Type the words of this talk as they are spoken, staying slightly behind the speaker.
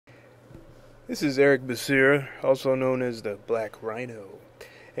This is Eric Basir, also known as the Black Rhino,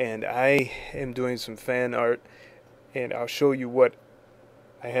 and I am doing some fan art, and I'll show you what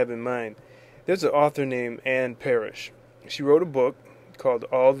I have in mind. There's an author named Parrish. She wrote a book called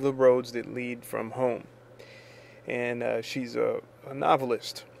All the Roads That Lead From Home, and she's a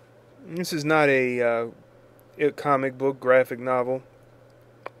novelist. This is not a comic book, graphic novel,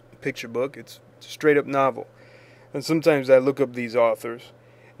 picture book. It's a straight up novel. And sometimes I look up these authors,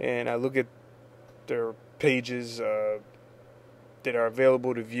 and I look at their pages that are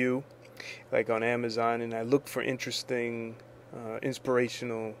available to view, like on Amazon, and I look for interesting,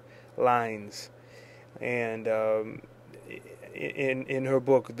 inspirational lines. And in her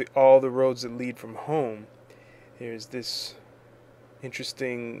book, All the Roads That Lead From Home, there's this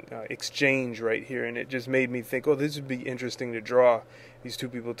interesting exchange right here, and it just made me think, oh, this would be interesting to draw. These two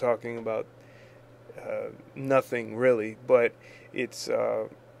people talking about nothing really, but it's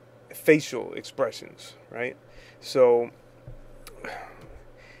facial expressions, right? So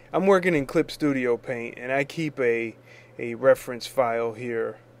I'm working in Clip Studio Paint, and I keep a reference file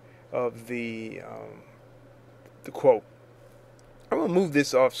here of the quote. I'm gonna move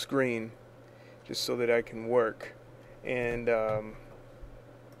this off screen just so that I can work, and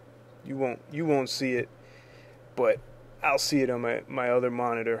you won't see it, but I'll see it on my other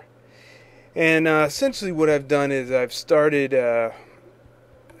monitor. And essentially what I've done is I've started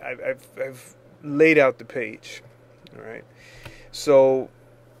I've laid out the page. All right, so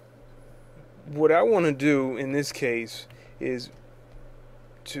what I want to do in this case is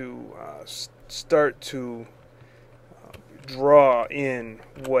to start to draw in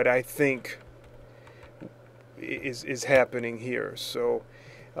what I think is happening here. So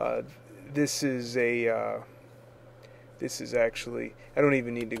this is actually, I don't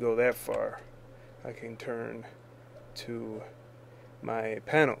even need to go that far. I can turn to my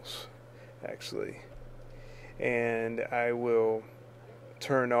panels actually, and I will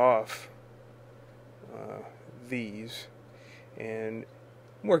turn off these, and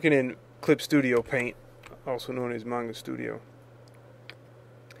I'm working in Clip Studio Paint, also known as Manga Studio,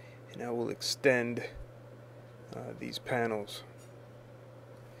 and I will extend these panels.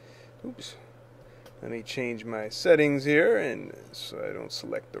 Oops. Let me change my settings here, and so I don't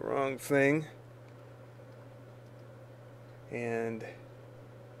select the wrong thing. And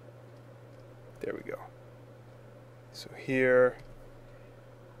there we go. So here,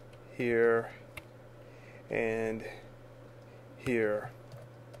 and here.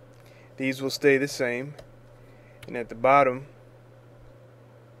 These will stay the same. And at the bottom,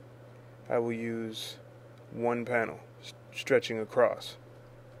 I will use one panel, stretching across.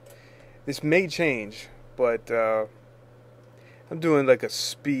 This may change, but I'm doing like a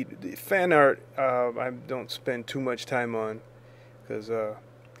speed fan art. I don't spend too much time on because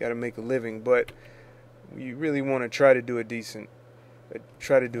got to make a living. But you really want to try to do a decent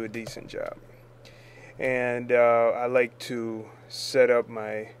job. And I like to set up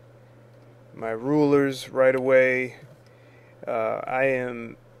my rulers right away. I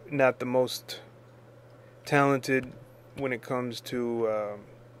am not the most talented when it comes to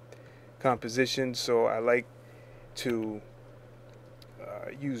composition, so I like to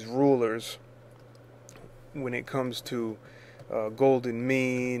use rulers when it comes to golden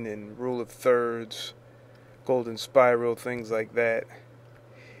mean and rule of thirds, golden spiral, things like that.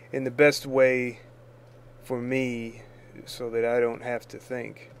 And the best way for me, so that I don't have to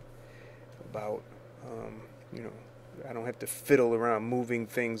think about, I don't have to fiddle around moving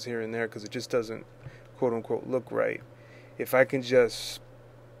things here and there because it just doesn't, quote unquote, look right. If I can just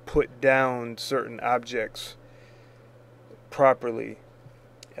put down certain objects properly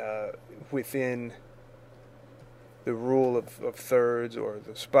within the rule of thirds or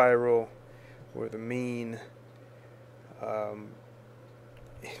the spiral or the mean,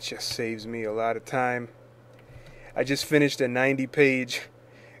 it just saves me a lot of time. I just finished a 90-page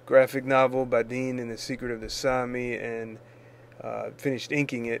graphic novel, Badin and the Secret of the Saami, and finished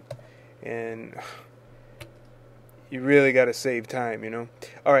inking it, and you really got to save time,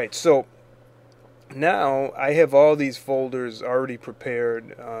 Alright, so now I have all these folders already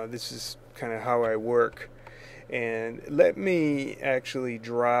prepared. This is kind of how I work. And let me actually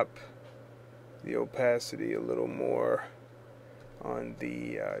drop the opacity a little more on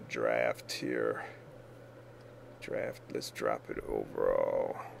the draft here. Let's drop it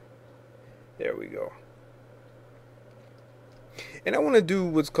overall. There we go. And I want to do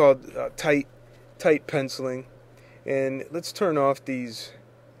what's called tight penciling. And let's turn off these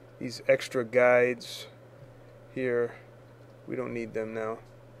extra guides here. We don't need them now.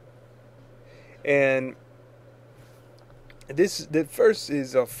 And the first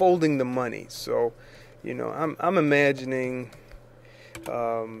is folding the money. So, you know, I'm imagining,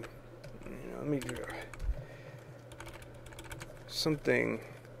 let me do something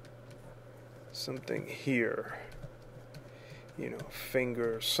here. You know,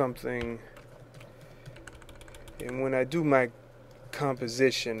 finger, something. And when I do my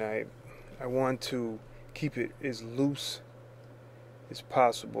composition, I want to keep it as loose as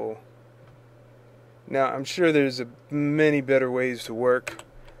possible. Now, I'm sure there's many better ways to work,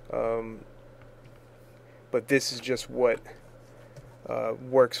 but this is just what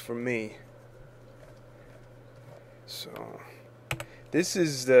works for me. So, this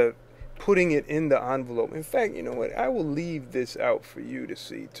is the putting it in the envelope. In fact, you know what? I will leave this out for you to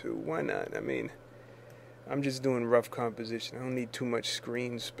see too. Why not? I mean, I'm just doing rough composition. I don't need too much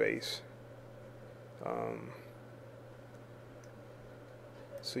screen space.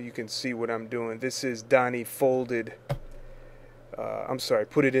 So you can see what I'm doing. This is Donny folded. I'm sorry,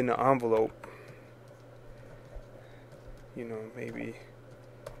 put it in the envelope. You know, maybe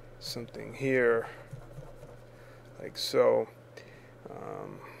something here, like so.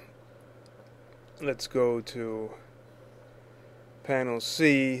 Let's go to panel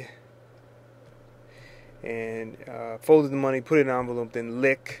C and folded the money, put it in an envelope, then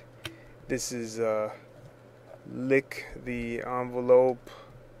lick. This is lick the envelope.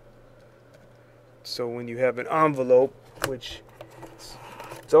 So when you have an envelope, which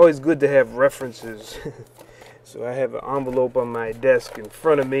it's always good to have references. So I have an envelope on my desk in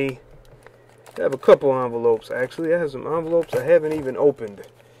front of me. I have a couple envelopes actually. I have some envelopes I haven't even opened,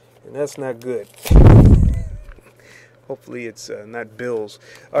 and that's not good. Hopefully it's not bills.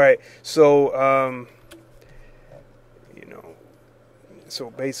 Alright, so you know, so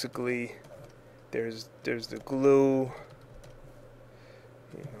basically there's the glue,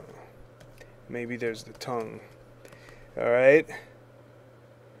 you know, maybe there's the tongue. Alright,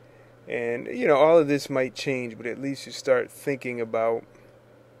 and you know, all of this might change, but at least you start thinking about.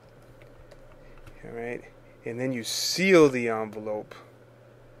 Alright, and then you seal the envelope.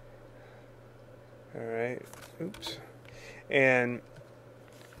 Alright, oops. And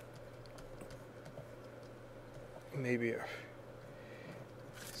maybe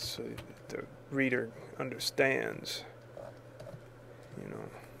so the reader understands, you know,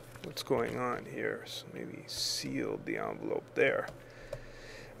 what's going on here. So maybe seal the envelope there.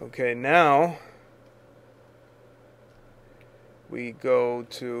 Okay, now we go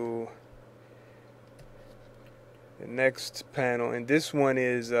to the next panel, and this one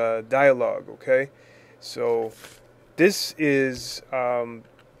is dialogue. Okay, so this is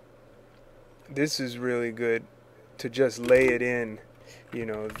really good to just lay it in. You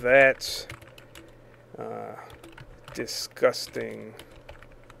know, that's disgusting.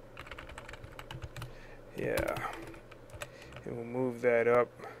 Yeah, and we'll move that up,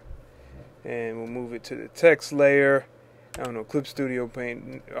 and we'll move it to the text layer. I don't know, Clip Studio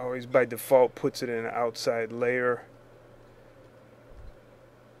Paint always by default puts it in an outside layer.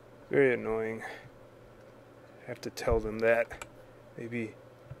 Very annoying. I have to tell them that. Maybe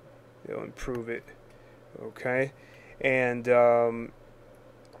they'll improve it. Okay, and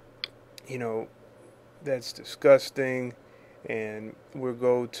you know, that's disgusting. And we'll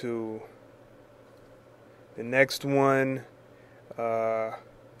go to the next one.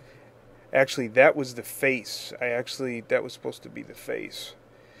 Actually, that was the face. That was supposed to be the face.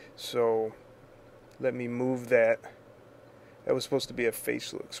 So let me move that. That was supposed to be a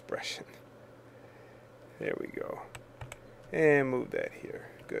facial expression. There we go. And move that here.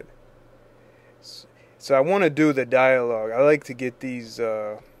 Good. So I want to do the dialogue. I like to get these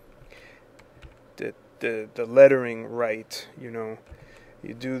the lettering right. You know,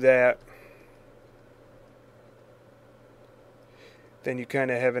 you do that. Then you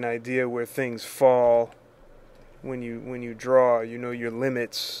kind of have an idea where things fall when you draw. You know your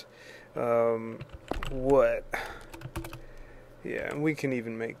limits. What? Yeah, and we can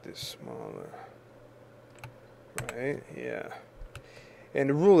even make this smaller. Right? Yeah.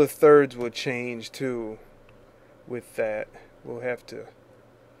 And the rule of thirds will change too with that. We'll have to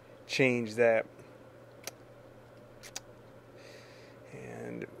change that.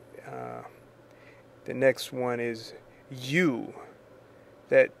 And the next one is you.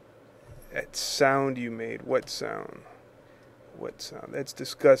 That sound you made. What sound? What sound? That's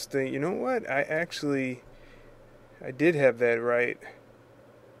disgusting. You know what? I did have that right.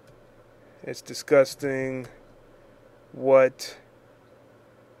 It's disgusting. What?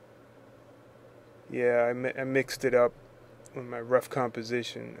 Yeah, I mixed it up with my rough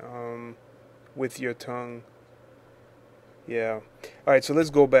composition with your tongue. Yeah. All right, so let's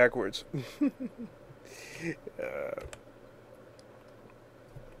go backwards.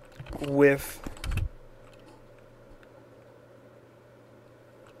 with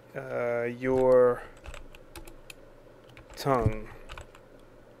your tongue.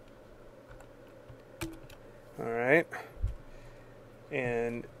 Alright,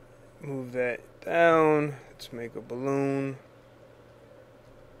 and move that down. Let's make a balloon.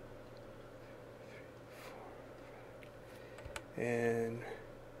 And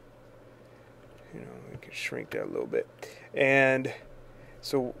we can shrink that a little bit. And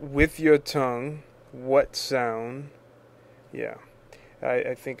so with your tongue, what sound? Yeah,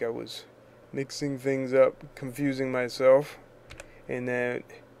 I think I was mixing things up, confusing myself. And then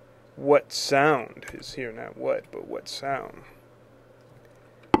what sound is here, not what, but what sound.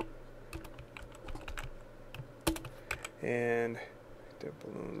 And make that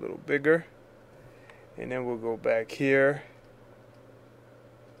balloon a little bigger. And then we'll go back here.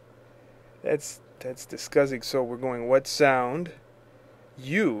 That's disgusting. So we're going what sound?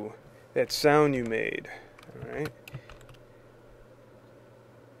 You, that sound you made. All right.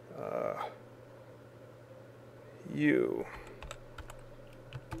 You.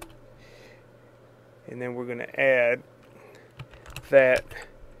 And then we're going to add that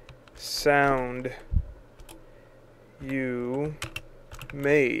sound you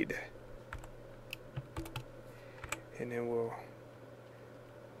made. And then we'll...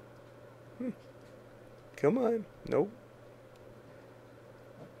 Come on. Nope.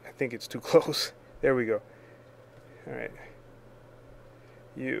 I think it's too close. There we go. Alright.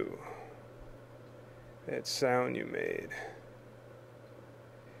 You. That sound you made.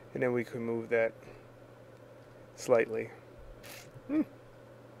 And then we can move that slightly. And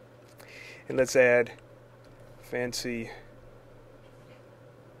let's add fancy...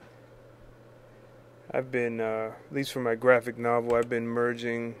 I've been, at least for my graphic novel, I've been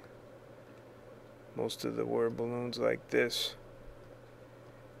merging most of the word balloons like this.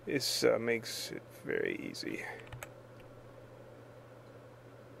 This makes it very easy.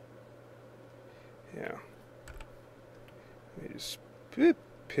 Yeah. Let me just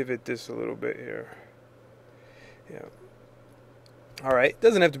pivot this a little bit here. Yeah. All right.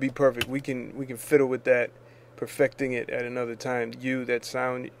 Doesn't have to be perfect. We can fiddle with that, perfecting it at another time. You, that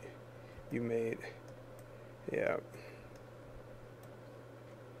sound you made. Yeah.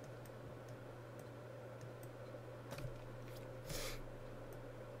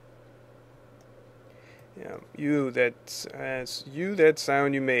 Yeah. You, that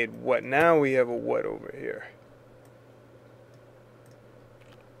sound you made. What? Now we have a what over here.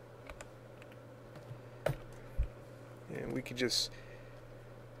 And we could just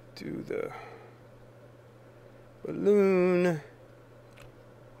do the balloon.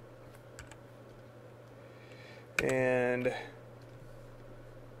 And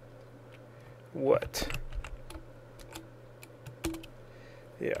what?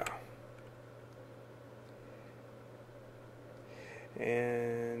 Yeah.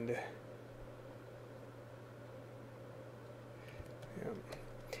 And yeah.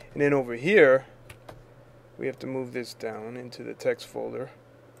 And then over here, we have to move this down into the text folder.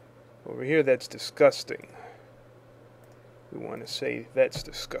 Over here, that's disgusting. We want to say that's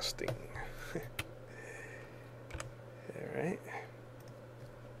disgusting. Alright.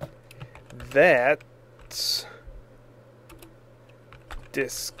 That's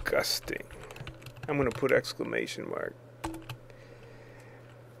disgusting. I'm going to put exclamation mark.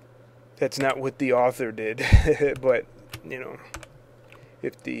 That's not what the author did, but,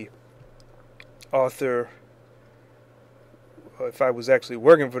 if the author, if I was actually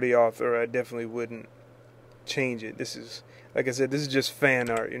working for the author, I definitely wouldn't change it. This is, like I said, this is just fan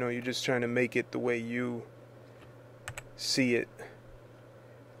art. You're just trying to make it the way you see it,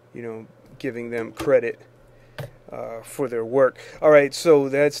 giving them credit for their work. Alright, so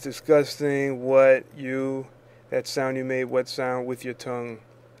that's disgusting. What? You, that sound you made. What sound? With your tongue.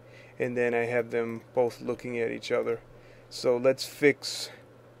 And then I have them both looking at each other. So let's fix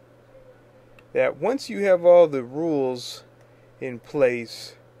that. Once you have all the rules in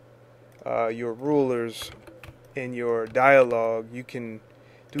place, your rulers and your dialogue, you can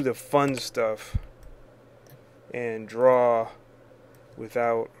do the fun stuff and draw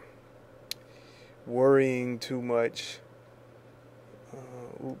without worrying too much.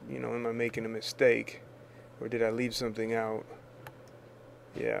 Am I making a mistake? Or did I leave something out?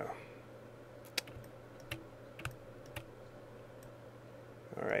 Yeah.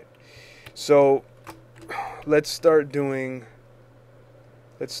 Alright. So let's start doing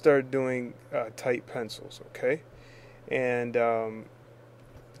tight pencils, okay? And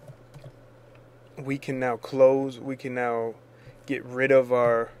we can now get rid of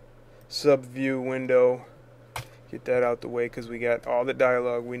our sub view window. Get that out the way because we got all the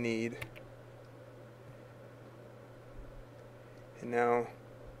dialogue we need. And now,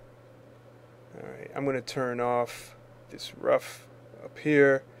 alright, I'm going to turn off this rough up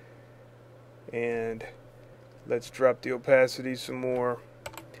here. And let's drop the opacity some more.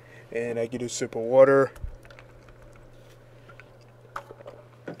 And I get a sip of water.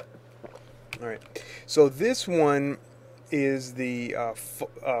 Alright, so this one is the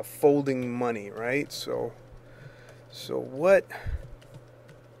folding money, right? So what?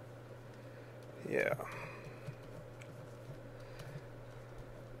 Yeah.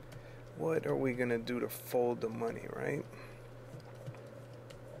 What are we gonna do to fold the money, right?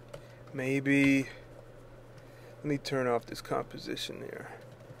 Maybe, let me turn off this composition here,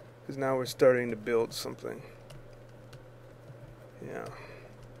 because now we're starting to build something. Yeah.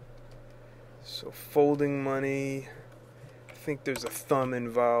 So folding money, I think there's a thumb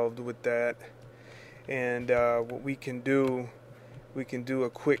involved with that. And what we can do a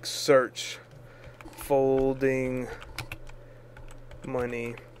quick search. Folding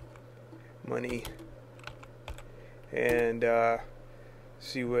money. And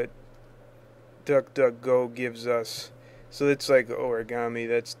see what DuckDuckGo gives us. So it's like origami.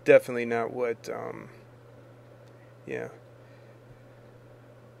 That's definitely not what, yeah.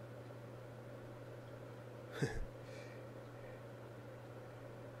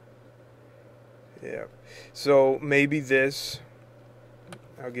 Yeah, so maybe this,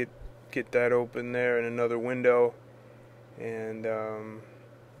 I'll get that open there in another window, and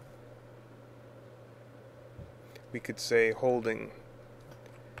we could say holding.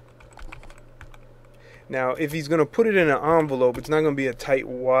 Now if he's gonna put it in an envelope, it's not gonna be a tight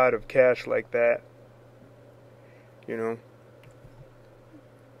wad of cash like that, you know.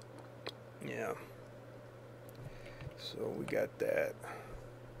 Yeah, so we got that.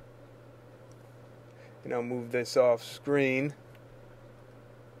 And I'll move this off screen.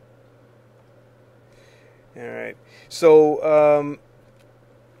 Alright, so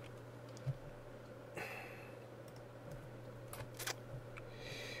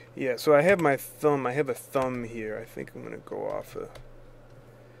yeah, so I have my thumb. I have a thumb here. I think I'm gonna go off of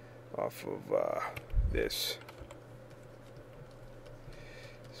this.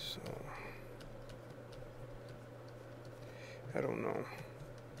 So I don't know.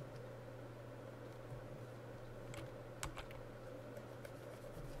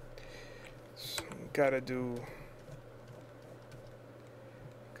 Gotta do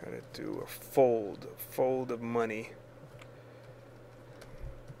a fold of money.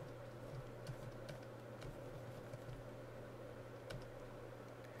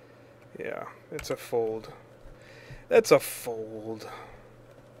 Yeah, it's a fold. That's a fold.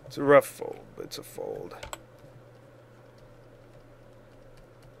 It's a rough fold, but it's a fold.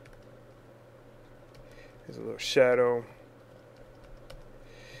 There's a little shadow.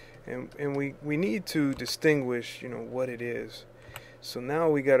 And we need to distinguish, you know, what it is. So now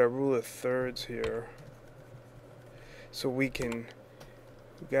we got a rule of thirds here. So we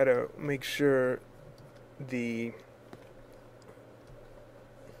gotta make sure the,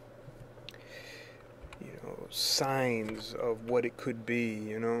 you know, signs of what it could be,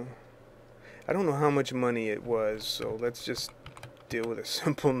 you know. I don't know how much money it was, so let's just deal with a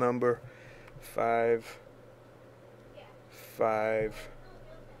simple number. 5.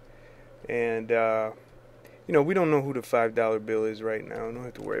 And, you know, we don't know who the $5 bill is right now. I don't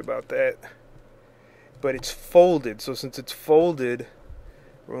have to worry about that. But it's folded. So since it's folded,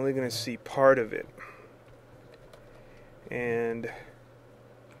 we're only going to see part of it. And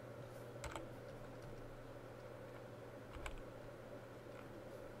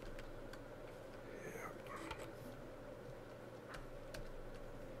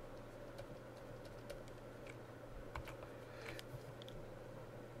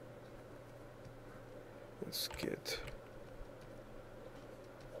let's get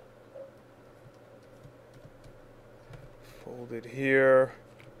folded here,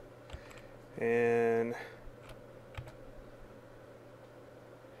 and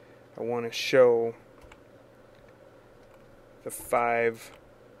I want to show the $5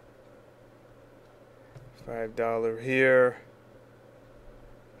 here,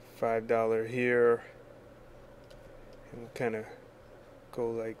 $5 here, and we'll kind of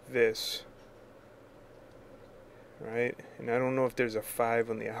go like this. Right, and I don't know if there's a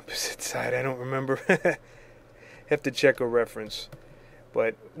 5 on the opposite side. I don't remember. Have to check a reference,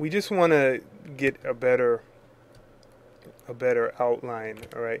 but we just want to get a better outline.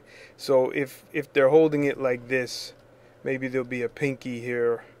 All right. So if they're holding it like this, maybe there'll be a pinky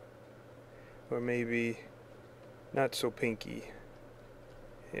here, or maybe not so pinky.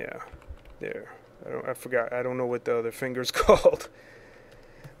 Yeah, there. I forgot. I don't know what the other finger's called.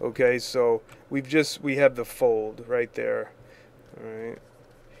 Okay, so we have the fold right there. All right.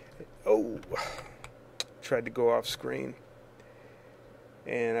 Oh, tried to go off screen,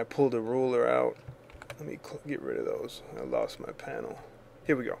 and I pulled a ruler out. Let me get rid of those. I lost my panel.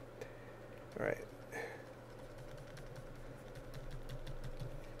 Here we go. All right.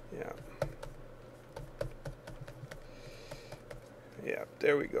 Yeah. Yeah,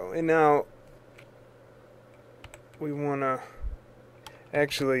 there we go. And now we want to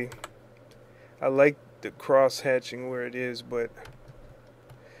actually, I like the cross hatching where it is, but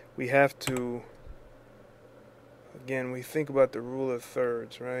we have to, again, we think about the rule of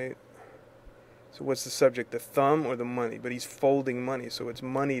thirds, right? So what's the subject, the thumb or the money? But he's folding money, so it's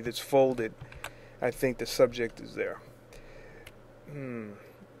money that's folded. I think the subject is there. Turn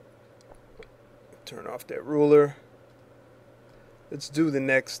off that ruler. Let's do the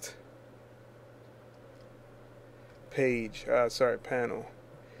next page. Panel.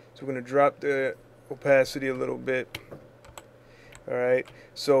 So we're going to drop the opacity a little bit. All right.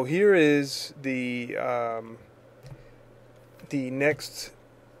 So here is the next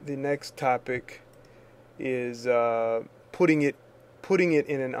topic is putting it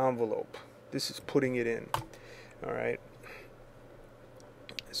in an envelope. This is putting it in. All right.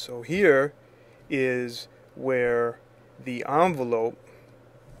 So here is where the envelope,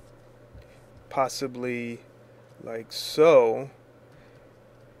 possibly like so,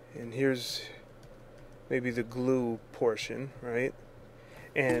 and here's maybe the glue portion, right?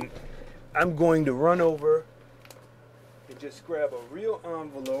 And I'm going to run over and just grab a real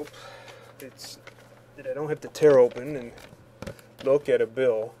envelope that I don't have to tear open and look at a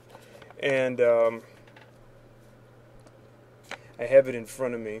bill, and I have it in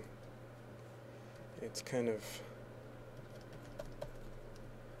front of me. It's kind of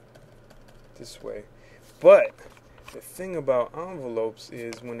this way. But the thing about envelopes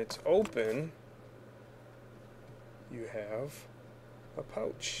is when it's open, you have a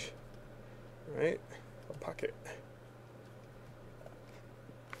pouch, right? A pocket.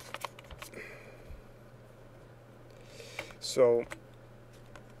 So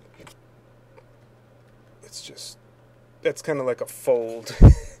it's just, that's kind of like a fold.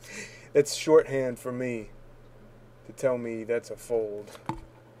 That's shorthand for me to tell me that's a fold.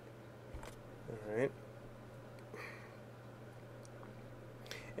 All right.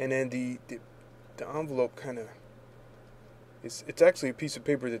 And then the envelope kind of, it's actually a piece of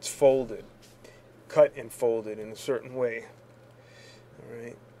paper that's folded, cut and folded in a certain way. All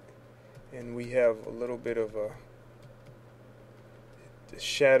right. And we have a little bit of a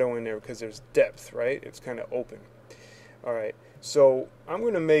shadow in there because there's depth, right? It's kind of open. All right. So I'm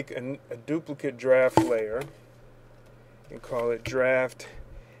going to make a duplicate draft layer and call it draft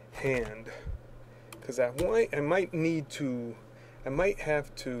hand, because I might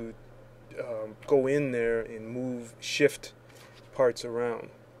have to go in there and shift parts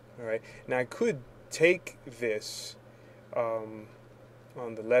around. All right. Now I could take this on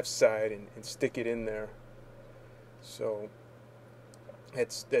the left side and stick it in there. So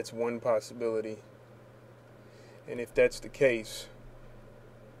that's one possibility. And if that's the case,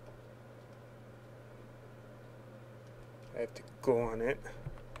 I have to go on it.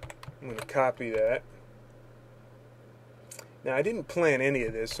 I'm going to copy that. Now I didn't plan any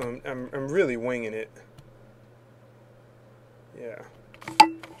of this, so I'm really winging it. Yeah.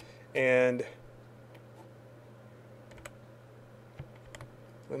 And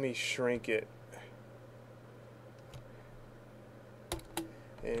let me shrink it.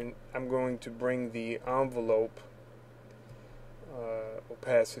 And I'm going to bring the envelope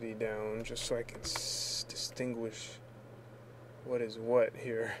opacity down just so I can distinguish what is what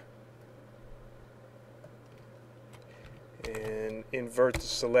here. And invert the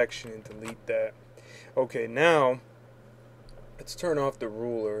selection and delete that. Okay, now let's turn off the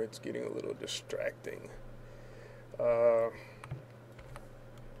ruler. It's getting a little distracting.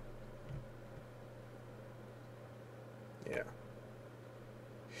 Yeah.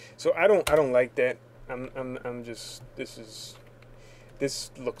 So I don't like that. I'm just, this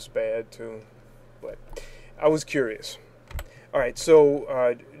looks bad too, but I was curious. All right,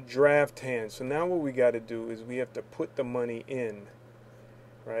 so draft hand. So now what we got to do is we have to put the money in,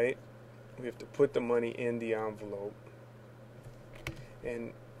 right? We have to put the money in the envelope,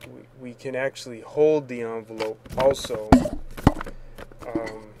 and we can actually hold the envelope also,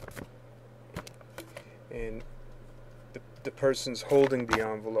 and the person's holding the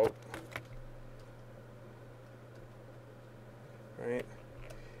envelope, right,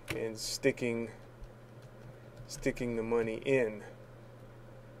 and sticking the money in.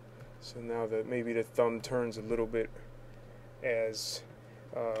 So now that maybe the thumb turns a little bit as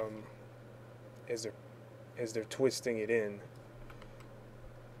as they're twisting it in,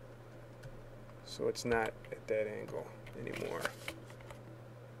 so it's not at that angle anymore.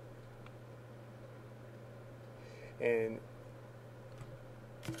 And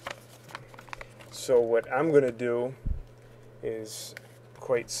so what I'm going to do is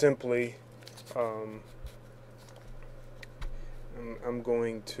quite simply, I'm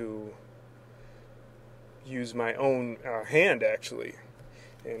going to use my own hand actually,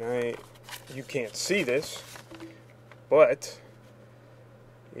 and you can't see this, but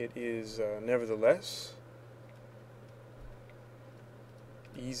it is nevertheless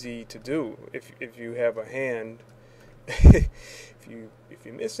easy to do if you have a hand. if you're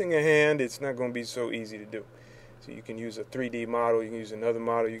missing a hand, it's not going to be so easy to do. So you can use a 3D model, you can use another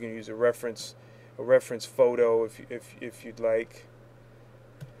model, you can use a reference photo if you'd like.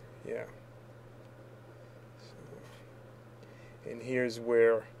 Yeah. So, and here's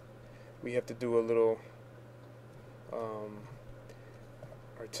where we have to do a little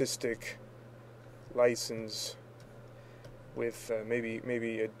artistic license with maybe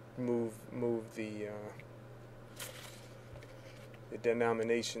move the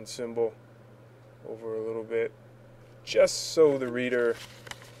denomination symbol over a little bit, just so the reader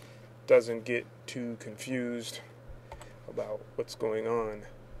doesn't get too confused about what's going on.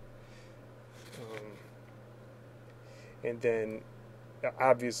 And then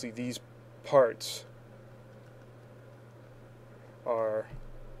obviously these parts are,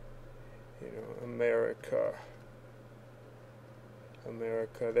 America.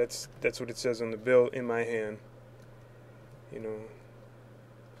 That's what it says on the bill in my hand.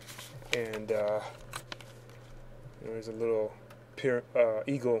 And there's a little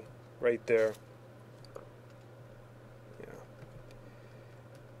eagle right there. Yeah.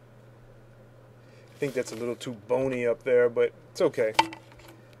 I think that's a little too bony up there, but it's okay.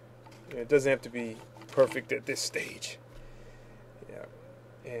 It doesn't have to be perfect at this stage. Yeah.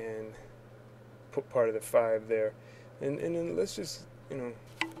 And put part of the 5 there. And then let's just, we don't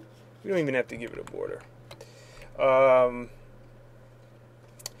even have to give it a border.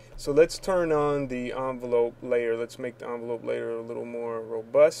 So let's turn on the envelope layer. Let's make the envelope layer a little more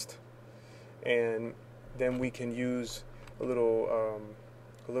robust, and then we can use a little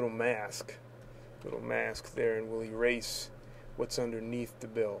mask there, and we'll erase what's underneath the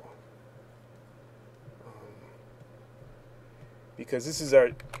bill. Because this is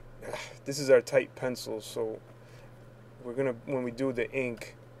our tight pencil, so we're gonna, when we do the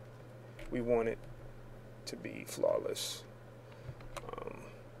ink, we want it to be flawless.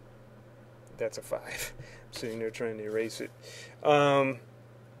 That's a 5. I'm sitting there trying to erase it. Alright,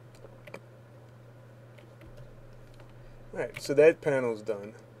 so that panel's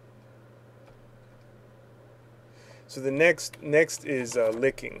done. So the next is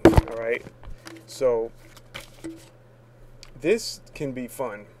licking. Alright, so this can be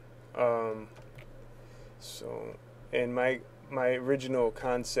fun. And my original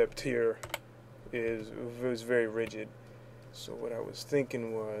concept here was very rigid. So what I was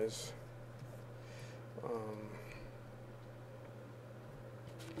thinking was,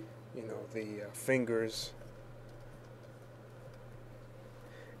 the fingers,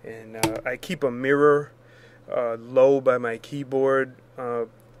 and I keep a mirror low by my keyboard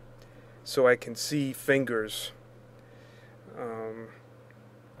so I can see fingers.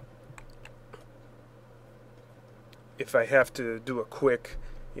 If I have to do a quick,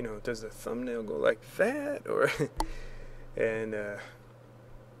 does the thumbnail go like that, or and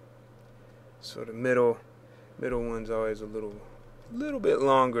so the middle one's always a little bit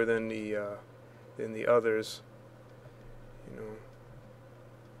longer than the others,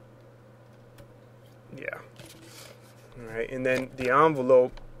 Yeah. All right, and then the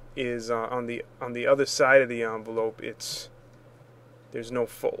envelope is on the other side of the envelope. There's no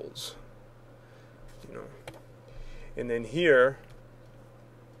folds, and then here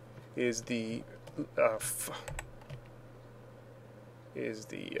is the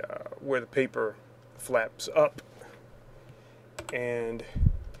where the paper flaps up. And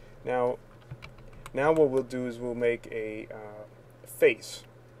now what we'll do is we'll make a face,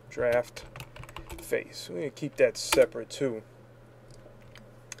 draft face. We're going to keep that separate too.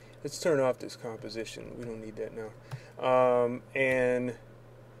 Let's turn off this composition. We don't need that now. And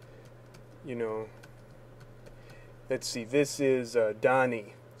let's see. This is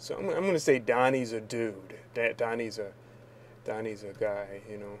Donny. So I'm going to say Donny's a dude. Donny's a guy.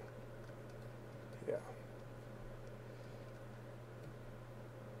 Yeah.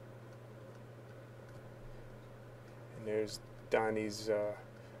 And there's Donny's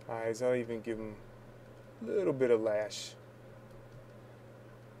eyes. I'll even give them a little bit of lash.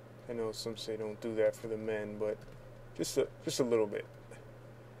 I know some say don't do that for the men, but just a little bit.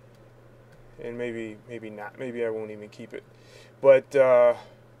 And maybe not. Maybe I won't even keep it. But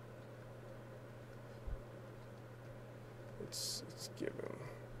let's give him.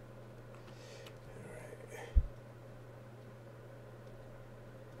 All right.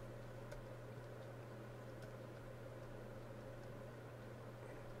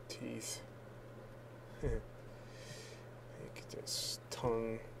 Teeth. Make this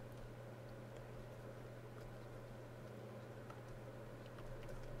tongue.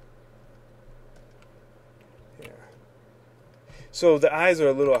 Yeah. So the eyes are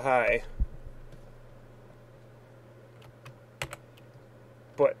a little high,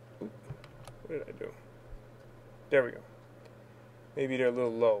 but what did I do? There we go. Maybe they're a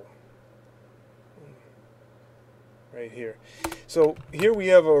little low. Right here. So here we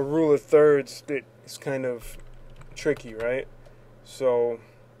have a rule of thirds that is kind of tricky, right? So,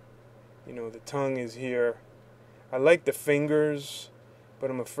 you know, the tongue is here. I like the fingers, but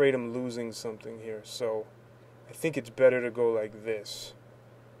I'm afraid I'm losing something here. So I think it's better to go like this.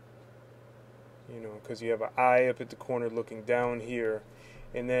 You know, because you have an eye up at the corner looking down here.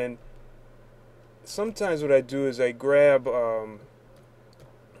 And then sometimes what I do is I grab a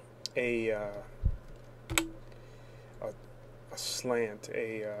slant,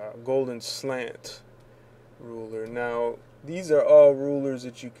 a golden slant ruler. Now, these are all rulers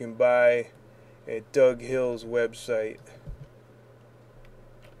that you can buy at Doug Hill's website.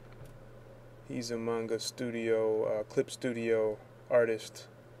 He's a manga studio, clip studio artist,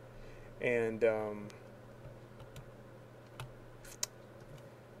 and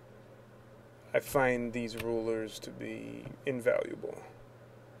I find these rulers to be invaluable.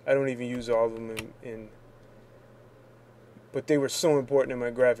 I don't even use all of them but they were so important in my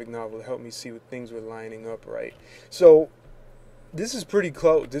graphic novel to help me see what things were lining up right. So this is pretty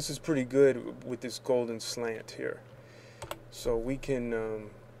close. This is pretty good with this golden slant here. So we can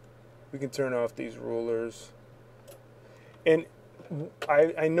turn off these rulers. And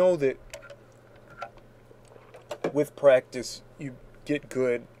I know that with practice you get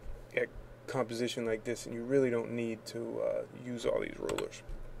good at composition like this, and you really don't need to use all these rulers.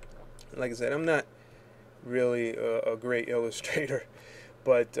 Like I said, I'm not really a great illustrator,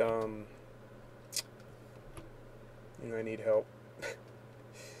 but you know, I need help.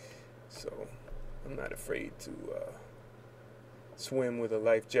 So I'm not afraid to swim with a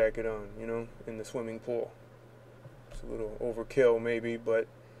life jacket on, you know, in the swimming pool. It's a little overkill maybe, but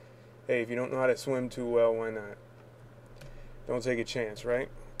hey, if you don't know how to swim too well, why not? Don't take a chance, right?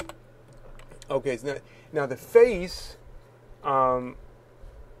 Okay, so now the face, I'm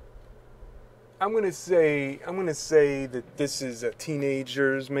gonna say that this is a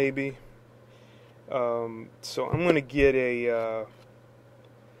teenager's maybe. So I'm gonna get a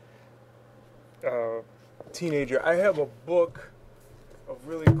teenager. I have a book of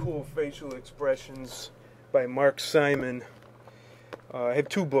really cool facial expressions by Mark Simon. I have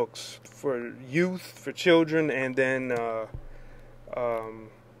two books for youth, for children, and then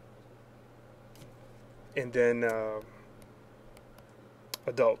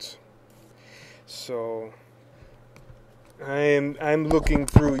adults. So I'm looking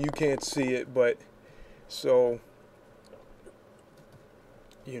through. You can't see it, but so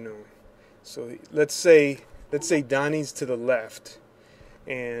you know. So let's say Donnie's to the left,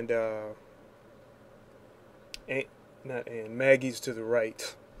 and Maggie's to the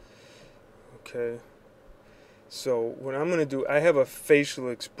right. Okay. So what I'm gonna do, I have a facial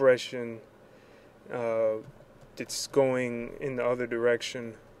expression that's going in the other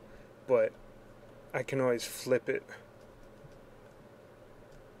direction, but I can always flip it.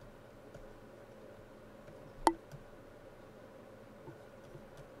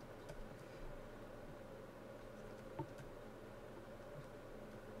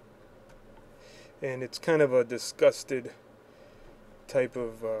 And it's kind of a disgusted type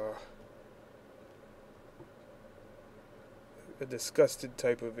of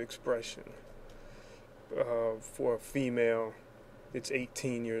expression for a female that's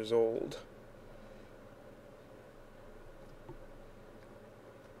 18 years old.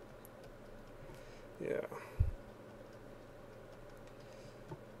 Yeah.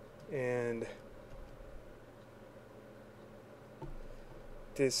 And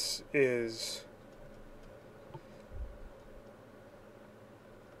this is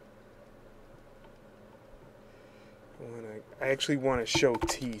I actually want to show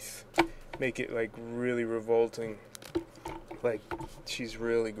teeth, make it like really revolting, like she's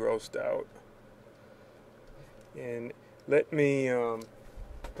really grossed out. And let me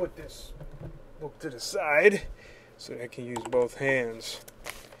put this book to the side so that I can use both hands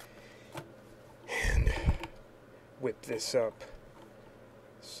and whip this up.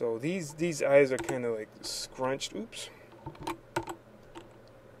 So these eyes are kind of like scrunched. Oops.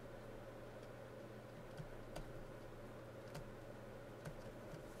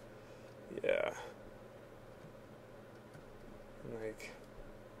 Yeah. Like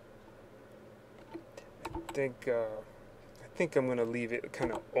I think I'm gonna leave it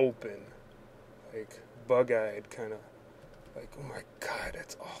kind of open, like bug-eyed, kind of like, oh my God,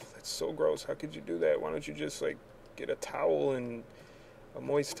 that's awful. That's so gross. How could you do that? Why don't you just like get a towel and a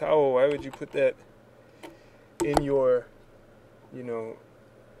moist towel? Why would you put that in your, you know,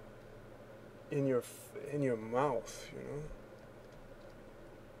 in your mouth, you know?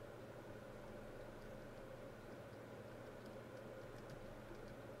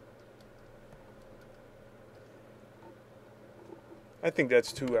 I think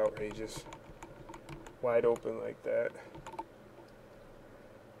that's too outrageous. Wide open like that.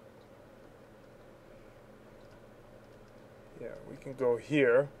 Yeah, we can go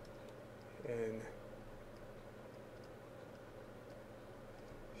here and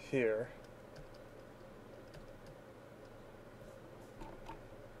here.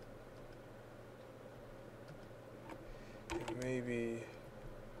 And maybe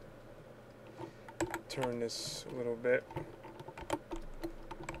turn this a little bit.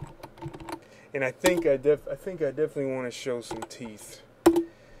 And I think I definitely want to show some teeth.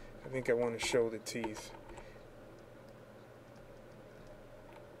 I think I want to show the teeth.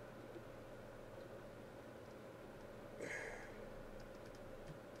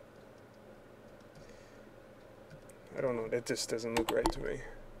 I don't know, that just doesn't look right to me.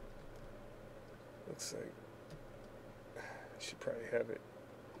 Looks like I should probably have it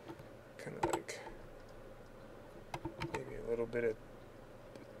kind of like maybe a little bit of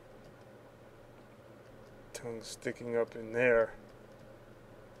tongue sticking up in there,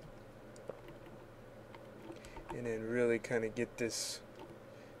 and then really kind of get this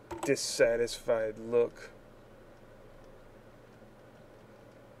dissatisfied look.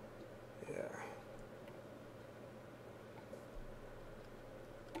 Yeah.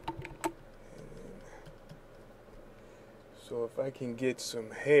 So if I can get some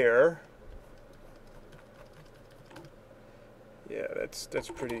hair, yeah, that's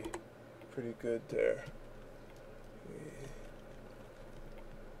pretty good there.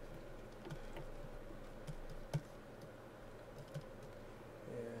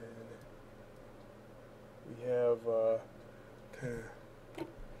 We have kind of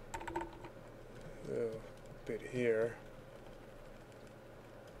a little bit here.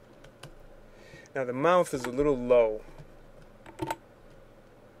 Now the mouth is a little low,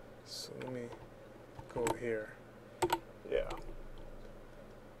 so let me go here. Yeah,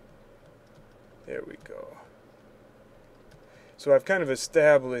 there we go. So I've kind of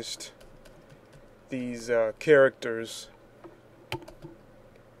established these characters,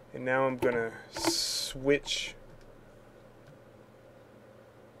 and now I'm gonna switch.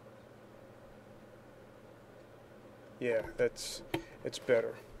 Yeah, it's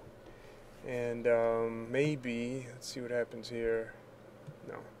better. And maybe, let's see what happens here.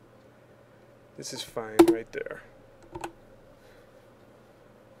 No, this is fine right there.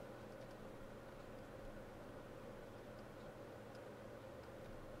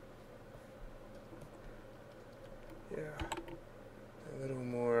 Yeah, a little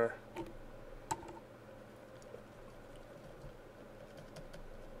more.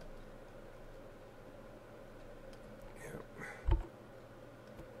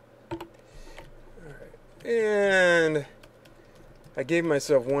 And I gave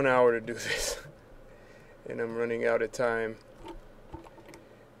myself 1 hour to do this, and I'm running out of time.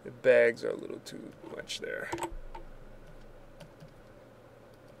 The bags are a little too much there.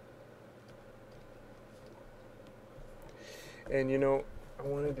 And you know, I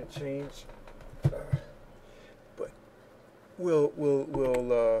wanted to change, but we'll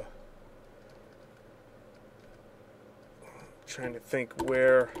trying to think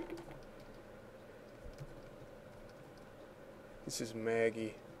where. This is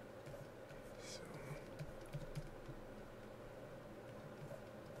Maggie. So.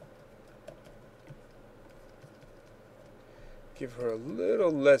 Give her a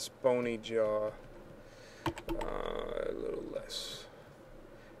little less bony jaw. A little less.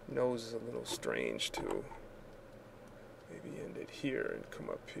 Nose is a little strange too. Maybe end it here and come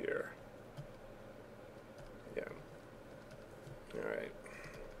up here. Yeah. All right.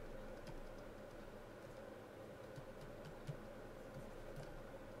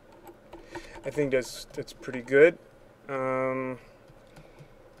 I think that's pretty good.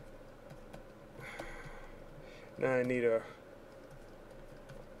 Now I need a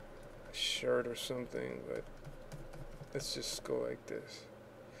shirt or something, but let's just go like this.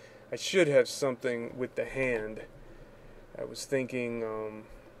 I should have something with the hand. I was thinking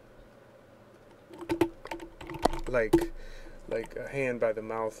like a hand by the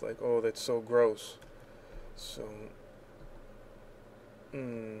mouth, like, oh, that's so gross. So where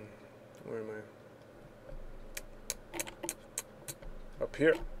am I? Up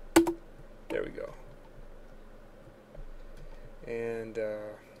here. There we go. And you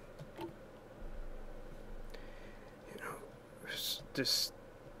know, this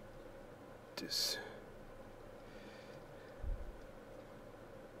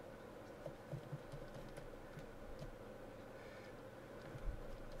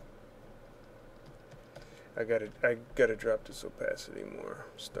I gotta drop this opacity more.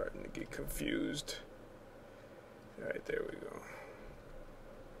 I'm starting to get confused. Alright, there we go.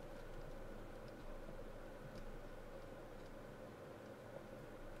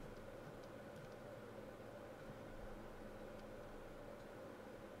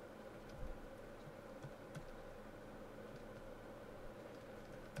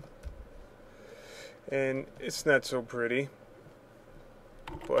 And it's not so pretty,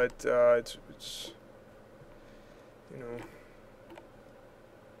 but it's you know,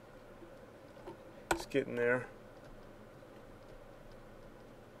 it's getting there.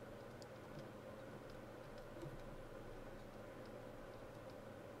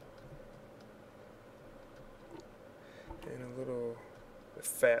 And a little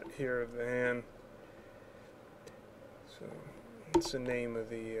fat here of the hand. So what's the name of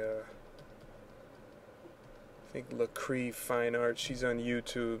the I think Lacree Fine Art. She's on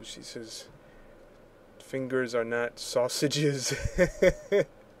YouTube. She says fingers are not sausages.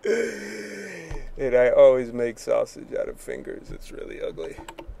 And I always make sausage out of fingers. It's really ugly.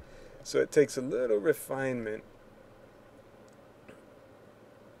 So it takes a little refinement.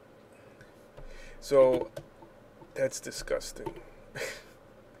 So that's disgusting.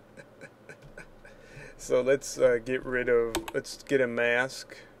 So let's get a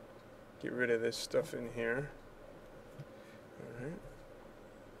mask. Get rid of this stuff in here. Alright.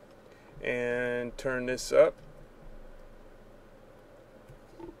 And turn this up.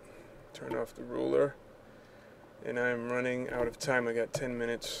 Turn off the ruler. And I'm running out of time. I got 10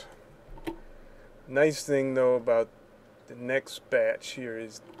 minutes. Nice thing though about the next batch here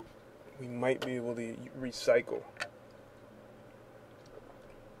is we might be able to recycle.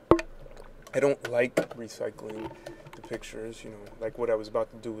 I don't like recycling the pictures, you know, like what I was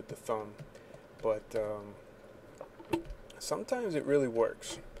about to do with the thumb. But sometimes it really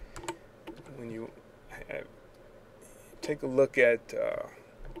works. When you take a look at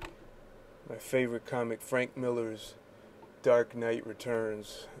my favorite comic, Frank Miller's Dark Knight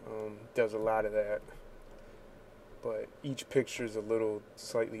Returns, does a lot of that. But each picture is a little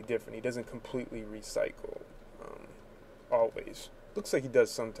slightly different. He doesn't completely recycle always. Looks like he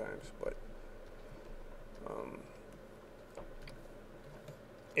does sometimes, but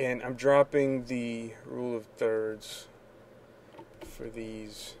and I'm dropping the rule of thirds for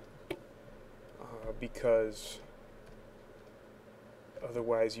these because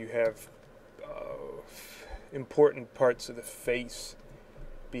otherwise you have important parts of the face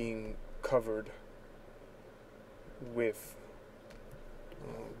being covered with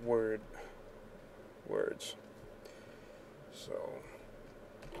words. So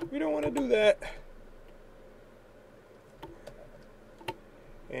we don't want to do that.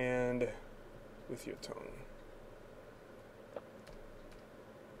 And with your tongue.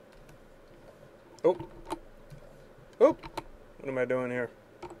 Oh, what am I doing here?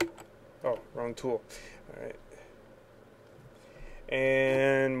 Oh, wrong tool. All right.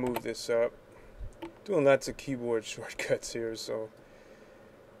 And move this up. Doing lots of keyboard shortcuts here, so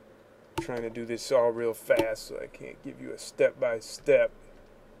I'm trying to do this all real fast, so I can't give you a step-by-step.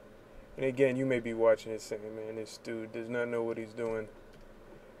 And again, you may be watching this saying, man, this dude does not know what he's doing.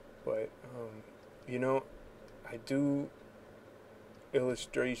 But, you know, I do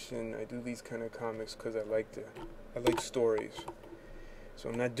illustration, I do these kind of comics because I like stories. So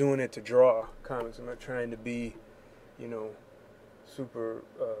I'm not doing it to draw comics. I'm not trying to be, you know, super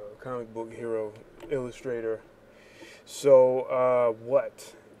comic book hero illustrator. So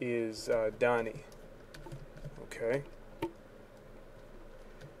what is Donny? Okay.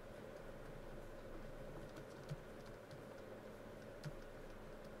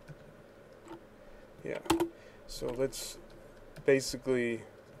 Yeah. So let's basically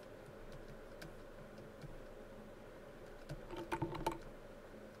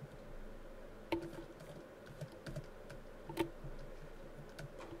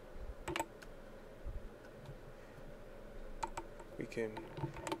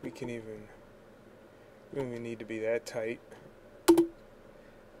we don't even need to be that tight.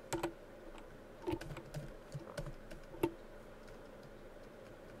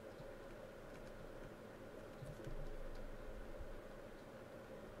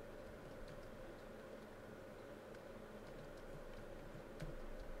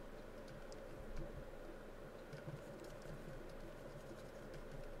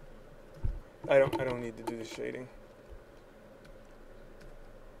 I don't need to do the shading.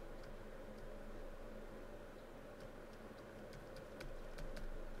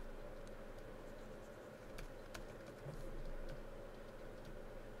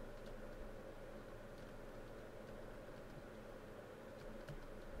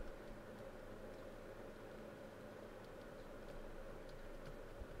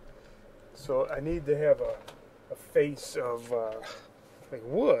 So I need to have a face of like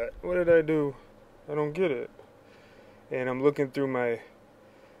what? What did I do? I don't get it. And I'm looking through my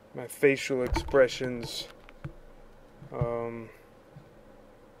facial expressions.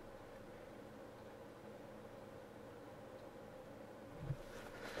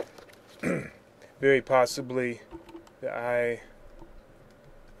 Very possibly the eye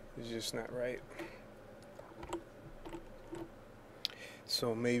is just not right.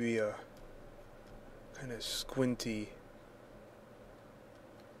 So maybe a kind of squinty.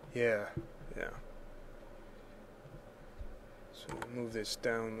 Yeah. So move this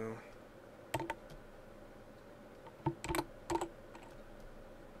down now.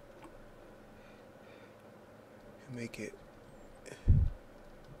 And make it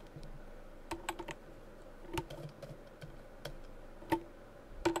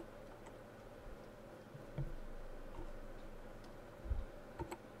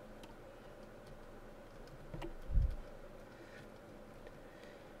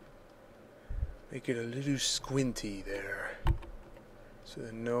a little squinty there. So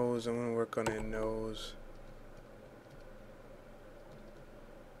the nose, I'm going to work on that nose.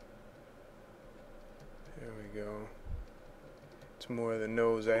 There we go. It's more of the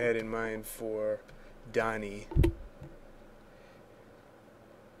nose I had in mind for Donnie. And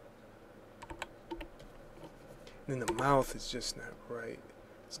then the mouth is just not right.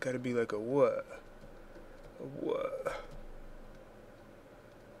 It's got to be like a what? A what?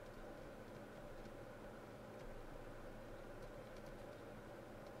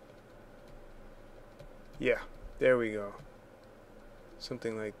 Yeah, there we go.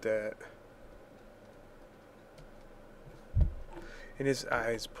 Something like that. And his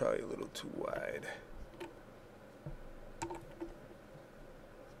eye's probably a little too wide.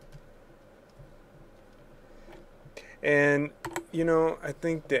 And, you know, I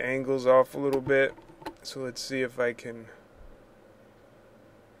think the angle's off a little bit. So let's see if I can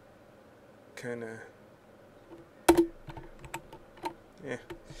kind of... Yeah.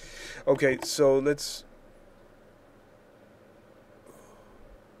 Okay, so let's...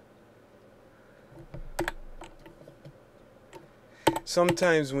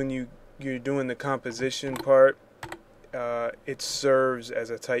 Sometimes when you're doing the composition part, it serves as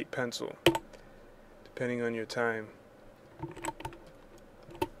a tight pencil, depending on your time.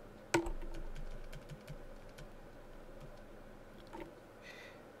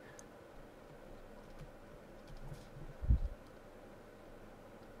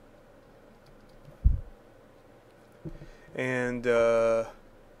 And the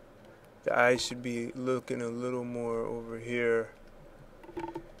eye should be looking a little more over here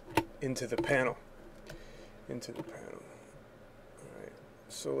into the panel. Alright,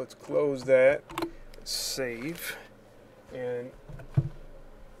 so let's close that, save, and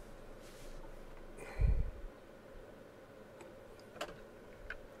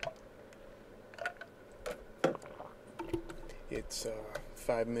it's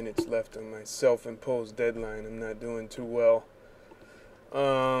 5 minutes left on my self-imposed deadline. I'm not doing too well.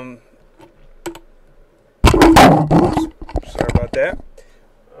 Sorry about that.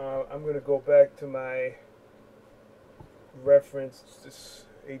 I'm going to go back to my reference, this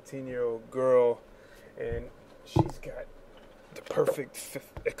 18-year-old girl, and she's got the perfect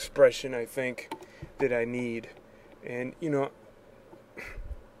expression, I think, that I need. And, you know,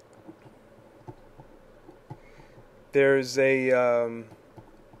 there's a,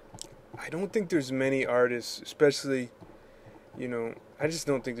 I don't think there's many artists, especially, you know, I just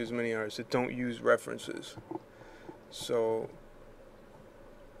don't think there's many artists that don't use references. So,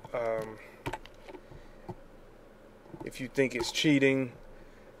 if you think it's cheating,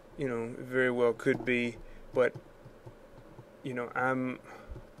 you know, it very well could be, but, you know, I'm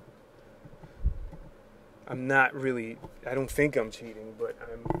not really, I don't think I'm cheating, but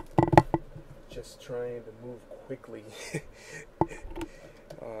I'm just trying to move quickly.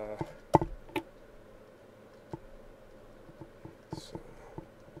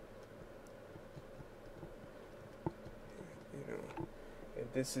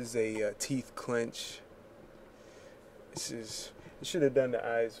 This is a teeth clench. This is. I should have done the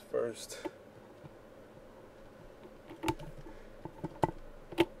eyes first.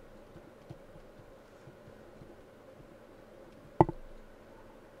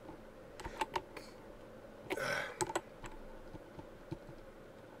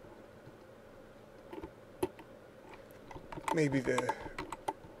 Maybe the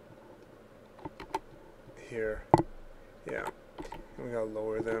here, yeah, we gotta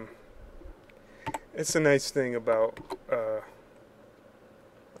lower them. It's a nice thing about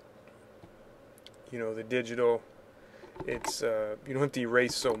you know, the digital. It's you don't have to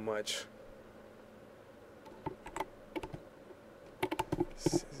erase so much.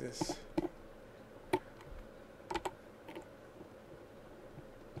 This.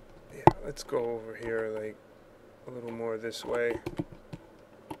 Yeah, let's go over here like a little more this way.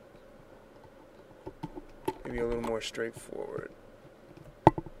 Maybe a little more straightforward.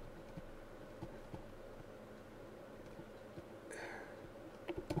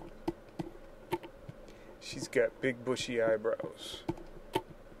 She's got big bushy eyebrows.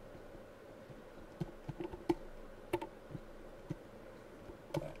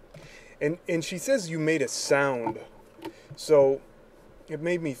 And she says you made a sound. So it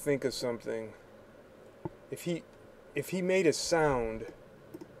made me think of something. If he made a sound,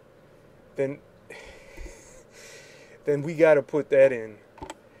 then we got to put that in.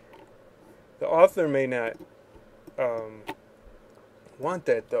 The author may not want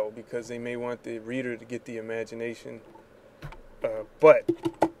that though, because they may want the reader to get the imagination. But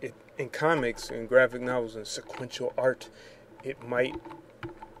in comics and graphic novels and sequential art, it might,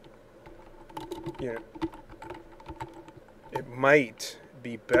 you know, it might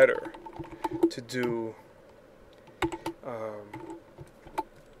be better to do.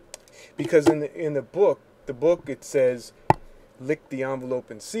 Because in the book it says, lick the envelope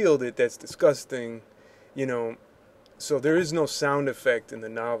and sealed it. That's disgusting, you know. So there is no sound effect in the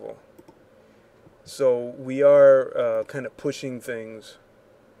novel. So we are kind of pushing things.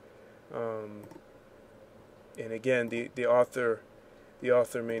 And again, the author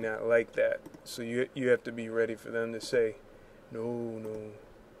may not like that. So you have to be ready for them to say, no,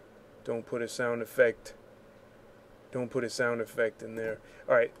 don't put a sound effect. Don't put a sound effect in there.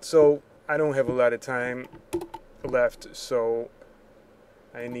 All right, so I don't have a lot of time left, so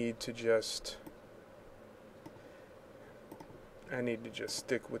I need to just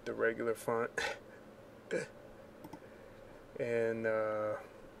stick with the regular font. And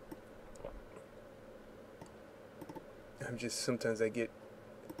sometimes I get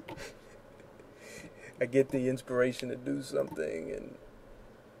the inspiration to do something, and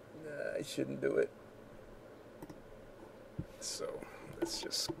I shouldn't do it. So let's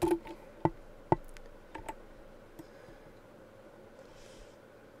just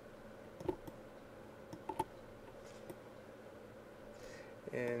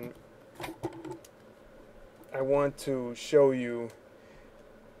and I want to show you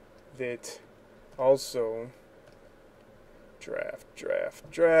that also draft,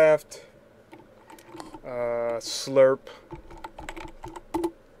 slurp.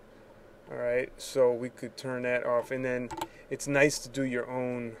 Alright, so we could turn that off, and then it's nice to do your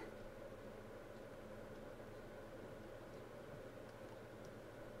own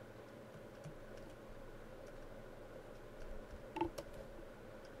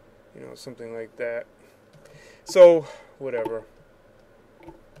something like that. So whatever,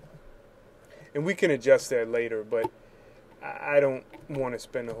 and we can adjust that later, but I don't want to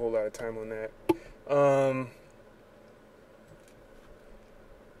spend a whole lot of time on that.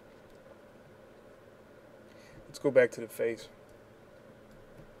 Let's go back to the face.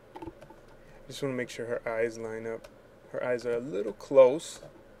 I just want to make sure her eyes line up. Her eyes are a little close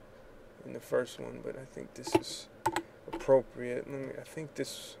in the first one, but I think this is appropriate. I think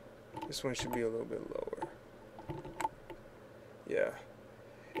this one should be a little bit lower. Yeah.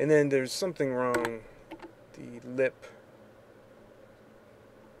 And then there's something wrong. The lip.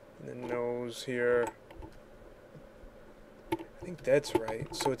 And the nose here. I think that's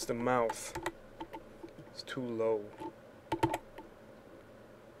right. So it's the mouth. It's too low.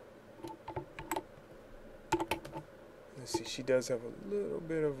 Let's see, she does have a little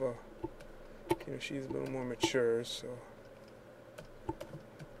bit of a, she's a little more mature, so.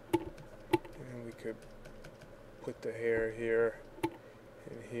 And we could put the hair here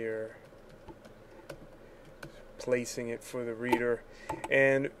and here, placing it for the reader.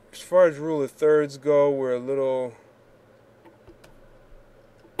 And as far as rule of thirds go, we're a little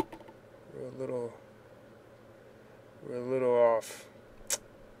off.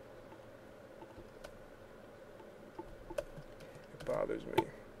 It bothers me.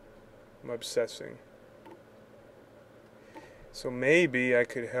 I'm obsessing. So maybe I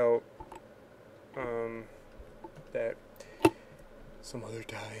could help that some other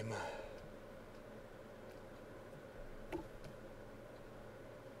time.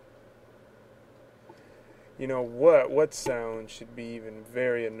 You know what sound should be even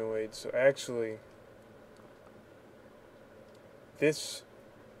very annoyed? So actually, this,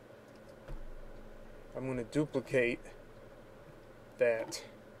 I'm going to duplicate that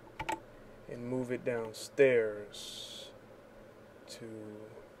and move it downstairs to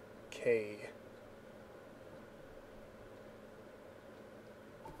K.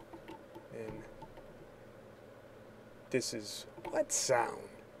 And this is what sound?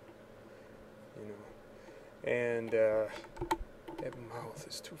 You know. And that mouth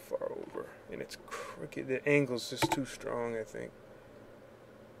is too far over, and it's crooked. The angle's just too strong, I think.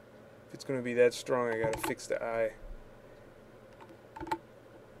 If it's gonna be that strong, I gotta fix the eye.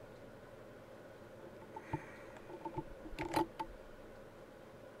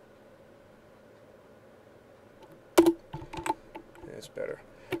 That's better.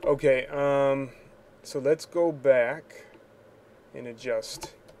 Okay, so let's go back and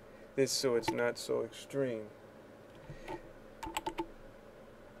adjust this so it's not so extreme.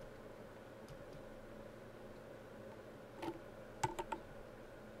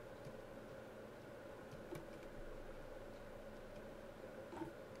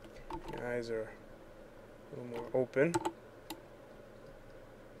 The eyes are a little more open.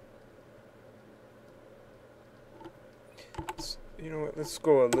 You know what, let's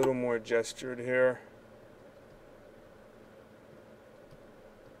go a little more gestured here.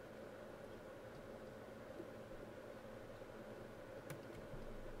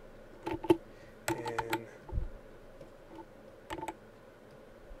 And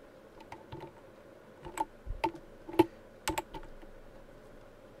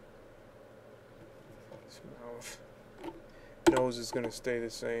his mouth. Nose is going to stay the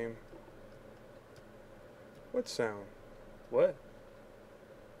same. What sound? What?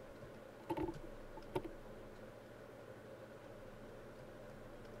 I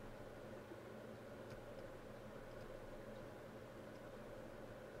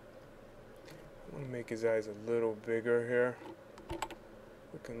want to make his eyes a little bigger here.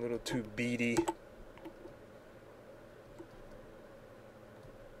 Looking a little too beady.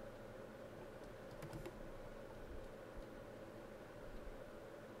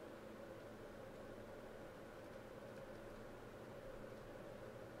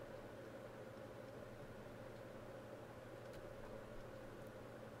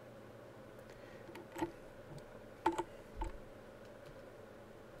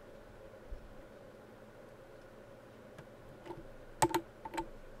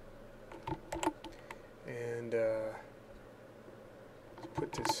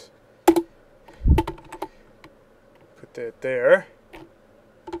 Put that there,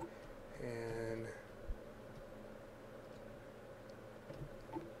 and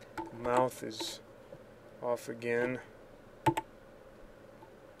the mouth is off again.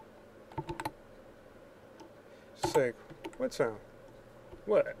 Just like, what sound?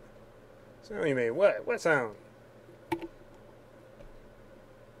 What sound you made? What sound?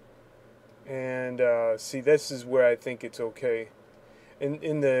 And see, this is where I think it's okay.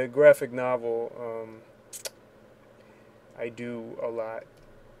 In the graphic novel, I do a lot,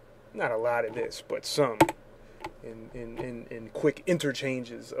 not a lot of this, but some, in quick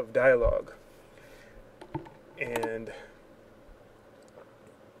interchanges of dialogue. And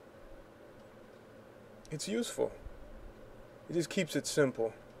it's useful. It just keeps it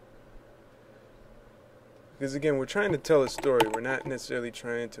simple. Because again, we're trying to tell a story. We're not necessarily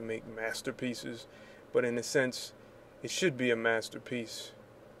trying to make masterpieces, but in a sense, it should be a masterpiece.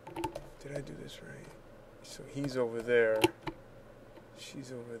 Did I do this right? So he's over there.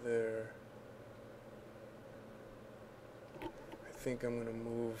 She's over there. I think I'm gonna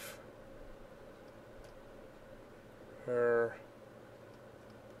move her.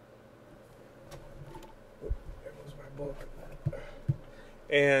 Oh, there goes my book.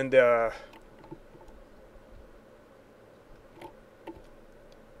 And yeah,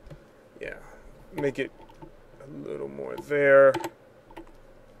 make it a little more there.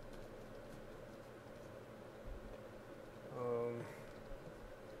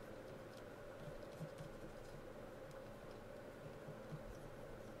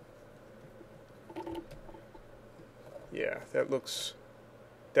 Yeah, that looks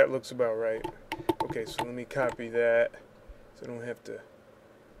about right. Okay, so let me copy that so I don't have to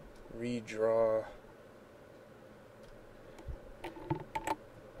redraw.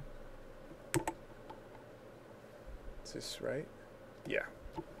 Is this right? Yeah,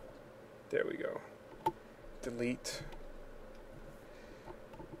 there we go. Delete.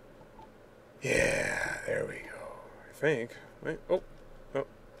 Yeah, there we go. I think. Right? Oh, oh.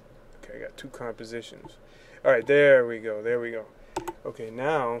 Okay, I got two compositions. All right, there we go. There we go. Okay,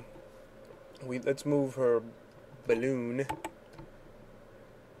 now let's move her balloon.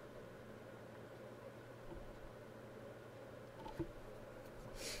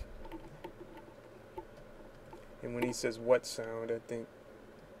 And when he says what sound, I think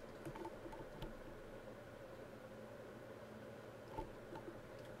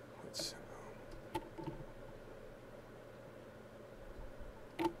what sound?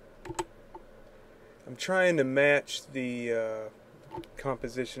 I'm trying to match the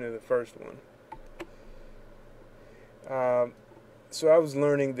composition of the first one. So I was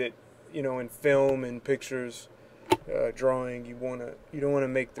learning that, you know, in film and pictures, drawing, you don't want to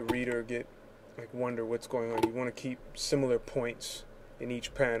make the reader get like wonder what's going on. You want to keep similar points in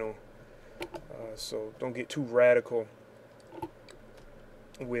each panel, so don't get too radical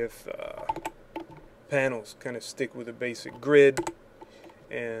with panels. Kind of stick with a basic grid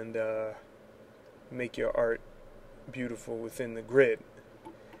and make your art beautiful within the grid.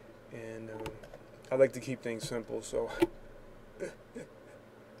 And I like to keep things simple, so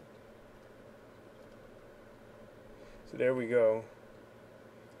so there we go.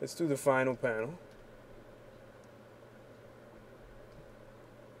 Let's do the final panel.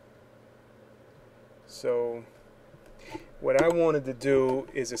 So what I wanted to do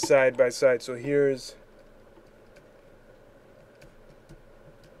is a side by side. So here's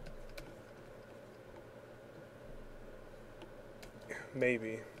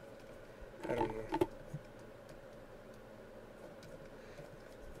maybe, I don't know.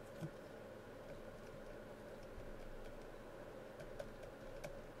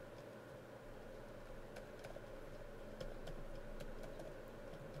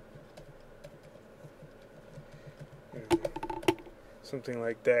 Something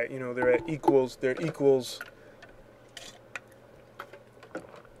like that. You know, they're at equals. They're equals.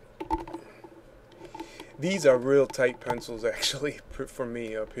 These are real tight pencils, actually, for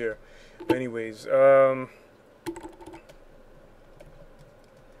me up here. But anyways, you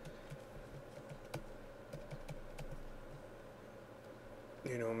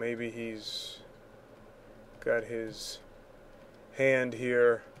know, maybe he's got his hand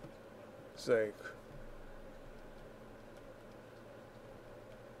here. It's like,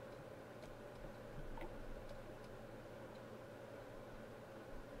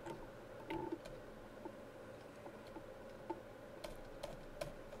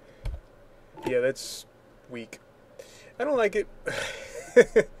 yeah, that's weak. I don't like it.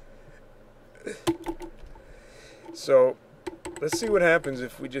 So, let's see what happens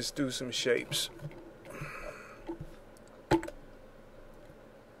if we just do some shapes. You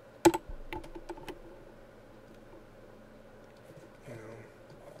know.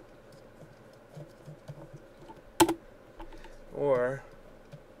 Or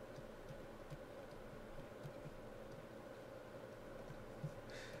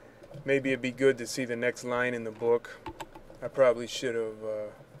maybe it'd be good to see the next line in the book. I probably should have,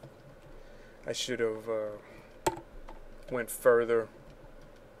 went further.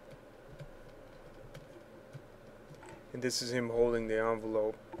 And this is him holding the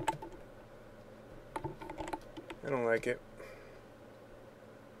envelope. I don't like it.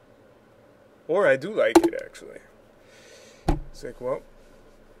 Or I do like it, actually. It's like, well,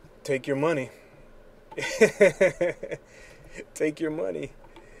 take your money. Take your money.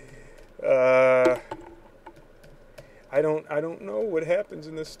 I don't know what happens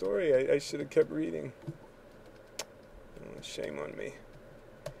in this story. I should have kept reading. Oh, shame on me.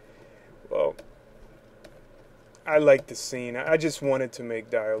 Well, I like the scene. I just wanted to make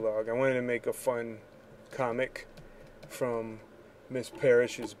dialogue. I wanted to make a fun comic from Miss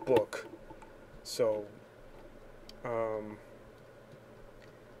Parrish's book. So,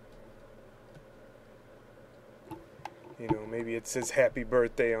 you know, maybe it says happy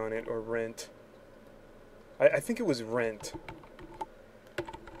birthday on it, or rent. I think it was rent.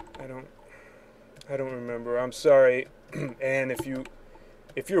 I don't remember. I'm sorry. And if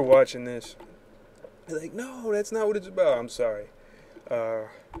you're watching this, you're like, no, that's not what it's about. I'm sorry.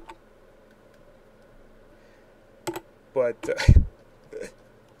 But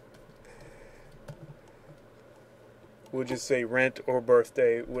we'll just say rent or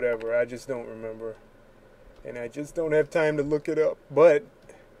birthday, whatever. I just don't remember. And I just don't have time to look it up. But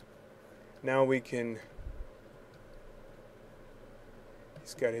now we can.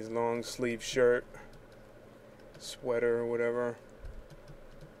 He's got his long sleeve shirt, sweater, or whatever.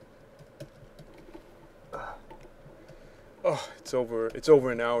 Oh, Oh, it's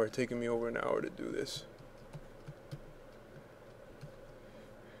over an hour. It's taking me over an hour to do this.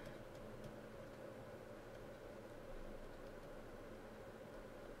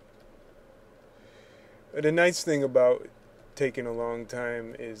 But the nice thing about taking a long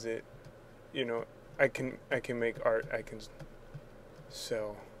time is that, you know, I can make art I can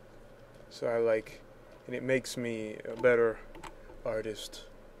sell. So I like, and it makes me a better artist,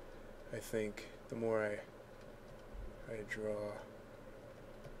 I think, the more I draw.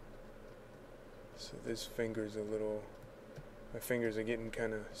 So this finger's a little, my fingers are getting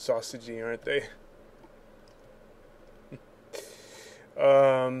kind of sausagey, aren't they?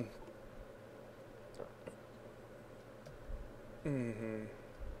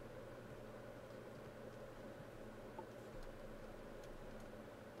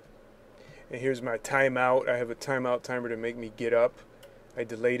 And here's my timeout. I have a timeout timer to make me get up. I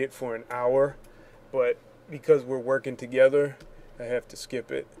delayed it for an hour, but because we're working together, I have to skip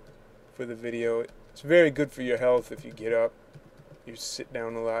it for the video. It's very good for your health if you get up. You sit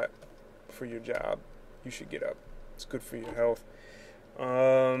down a lot for your job. You should get up. It's good for your health.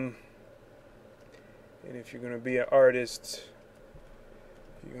 And if you're going to be an artist,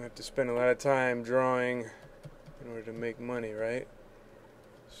 you're going to have to spend a lot of time drawing in order to make money, right?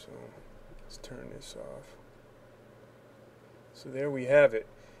 So let's turn this off. So there we have it.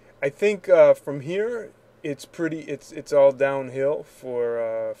 I think from here it's pretty. It's all downhill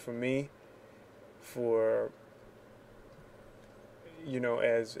for me. For, you know,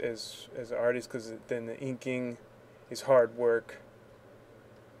 as an artist, because then the inking is hard work.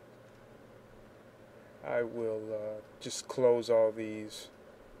 I will just close all these.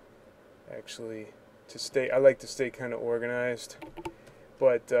 Actually, to stay, I like to stay kind of organized.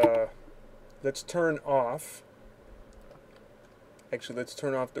 But let's turn off. Actually, let's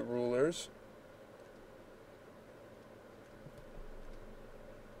turn off the rulers.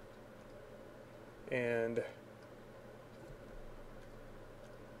 And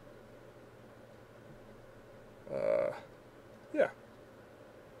yeah.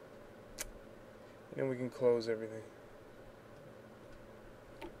 And then we can close everything.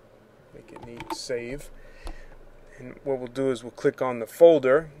 Make it neat. Save. And what we'll do is we'll click on the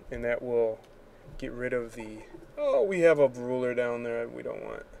folder, and that will get rid of the... Oh, we have a ruler down there we don't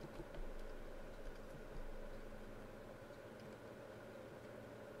want.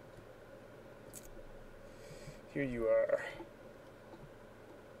 Here you are.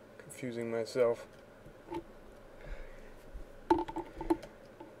 Confusing myself.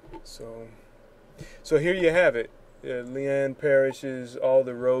 So here you have it. Leanne Parrish's All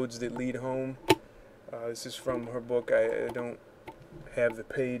the Roads That Lead Home. This is from her book. I don't have the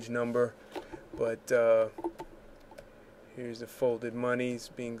page number, but here's the folded money. It's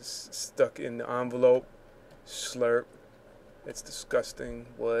being stuck in the envelope. Slurp. That's disgusting.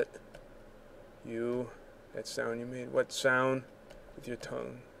 What? You. That sound you made. What sound? With your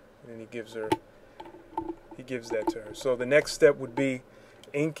tongue. And then he gives that to her. So the next step would be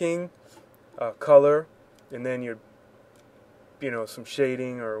inking, color, and then your, some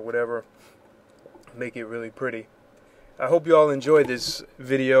shading or whatever. Make it really pretty. I hope you all enjoyed this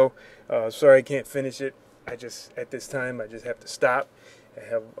video. Sorry I can't finish it. At this time, I just have to stop. I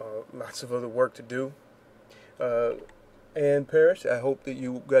have lots of other work to do. And Parrish, I hope that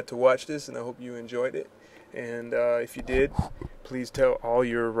you got to watch this, and I hope you enjoyed it. And if you did, please tell all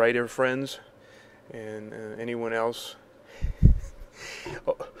your writer friends and anyone else.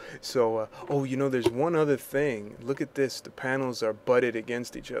 There's one other thing. Look at this. The panels are butted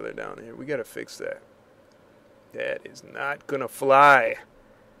against each other down here. We got to fix that. That is not going to fly.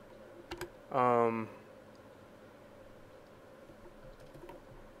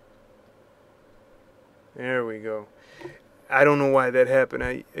 There we go. I don't know why that happened.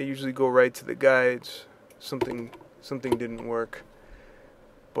 I usually go right to the guides. Something didn't work.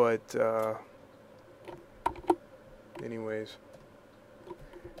 But anyways.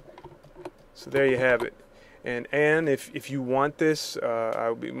 So there you have it. And Anne, if you want this,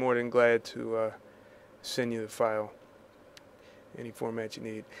 I'll be more than glad to send you the file. Any format you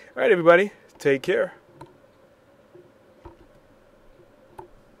need. All right, everybody. Take care.